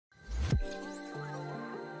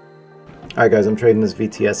Alright guys, I'm trading this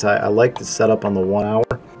VTSI. I like the setup on the 1 hour.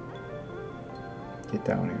 Get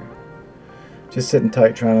down here. Just sitting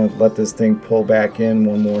tight, trying to let this thing pull back in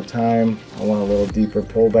one more time. I want a little deeper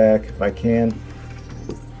pullback if I can.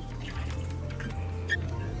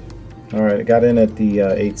 Alright, I got in at the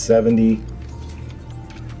 870. I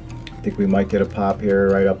think we might get a pop here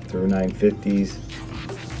right up through 950s.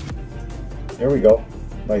 There we go.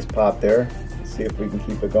 Nice pop there. Let's see if we can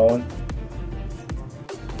keep it going.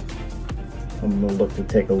 I'm going to look to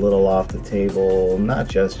take a little off the table. Not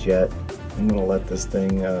just yet. I'm going to let this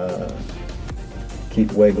thing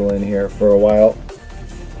keep wiggling here for a while.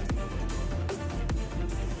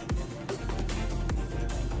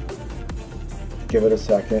 Give it a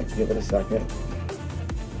second. Give it a second.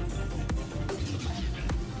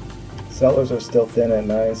 Sellers are still thin at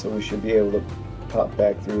 9, so we should be able to pop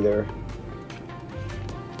back through there.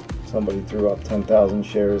 Somebody threw up 10,000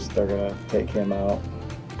 shares. They're going to take him out.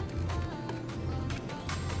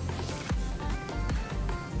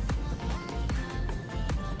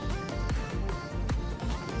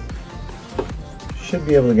 Should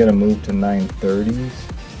be able to get a move to 930s.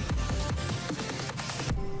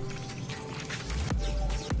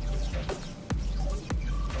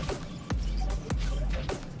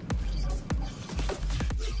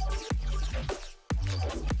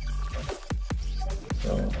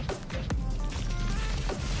 So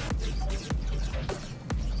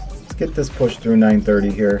let's get this push through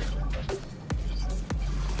 930 here.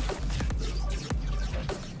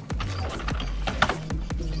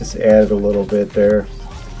 Just add a little bit there.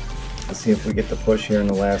 Let's see if we get the push here in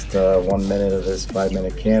the last 1 minute of this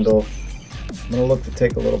 5-minute candle. I'm going to look to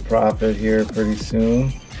take a little profit here pretty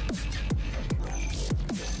soon.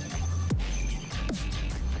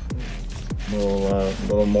 A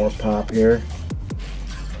little more pop here.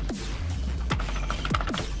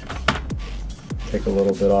 Take a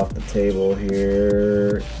little bit off the table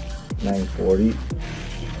here. 940.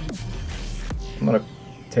 I'm going to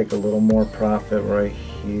take a little more profit right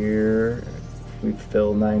here. We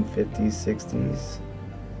fill 950s, 60s.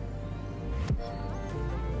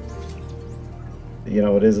 You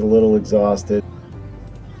know, it is a little exhausted.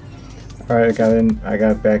 All right, I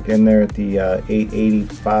got back in there at the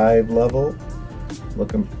 885 level.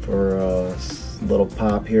 Looking for a little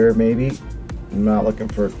pop here, maybe. I'm not looking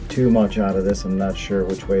for too much out of this. I'm not sure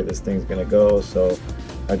which way this thing's gonna go, so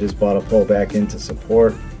I just bought a pullback into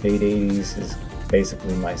support. 880s is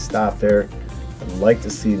basically my stop there. I'd like to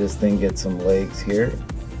see this thing get some legs here.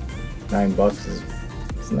 $9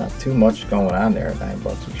 is not too much going on there. At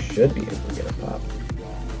 $9, we should be able to get a pop.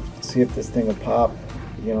 Let's see if this thing will pop.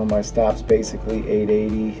 You know, my stop's basically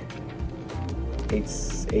 880,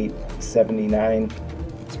 879.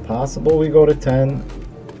 It's possible we go to 10.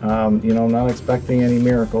 You know, I'm not expecting any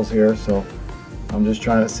miracles here, so I'm just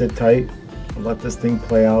trying to sit tight and let this thing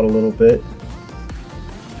play out a little bit.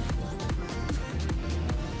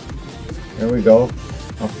 There we go,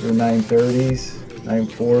 up through 930s,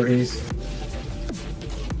 940s.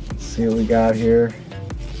 Let's see what we got here.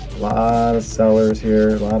 A lot of sellers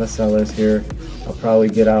here, a lot of sellers here. I'll probably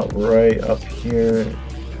get out right up here.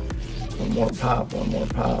 One more pop, one more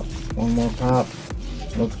pop, one more pop.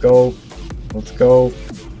 Let's go, let's go.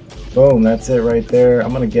 Boom, that's it right there.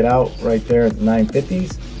 I'm gonna get out right there at the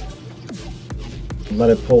 950s. Let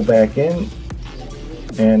it pull back in.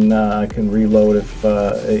 And I can reload if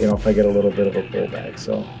you know, if I get a little bit of a pullback.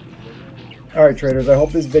 So, all right, traders, I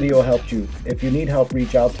hope this video helped you. If you need help,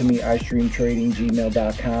 reach out to me,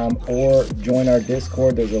 istreamtrading@gmail.com, or join our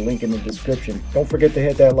Discord. There's a link in the description. Don't forget to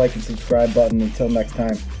hit that like and subscribe button. Until next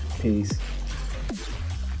time, peace.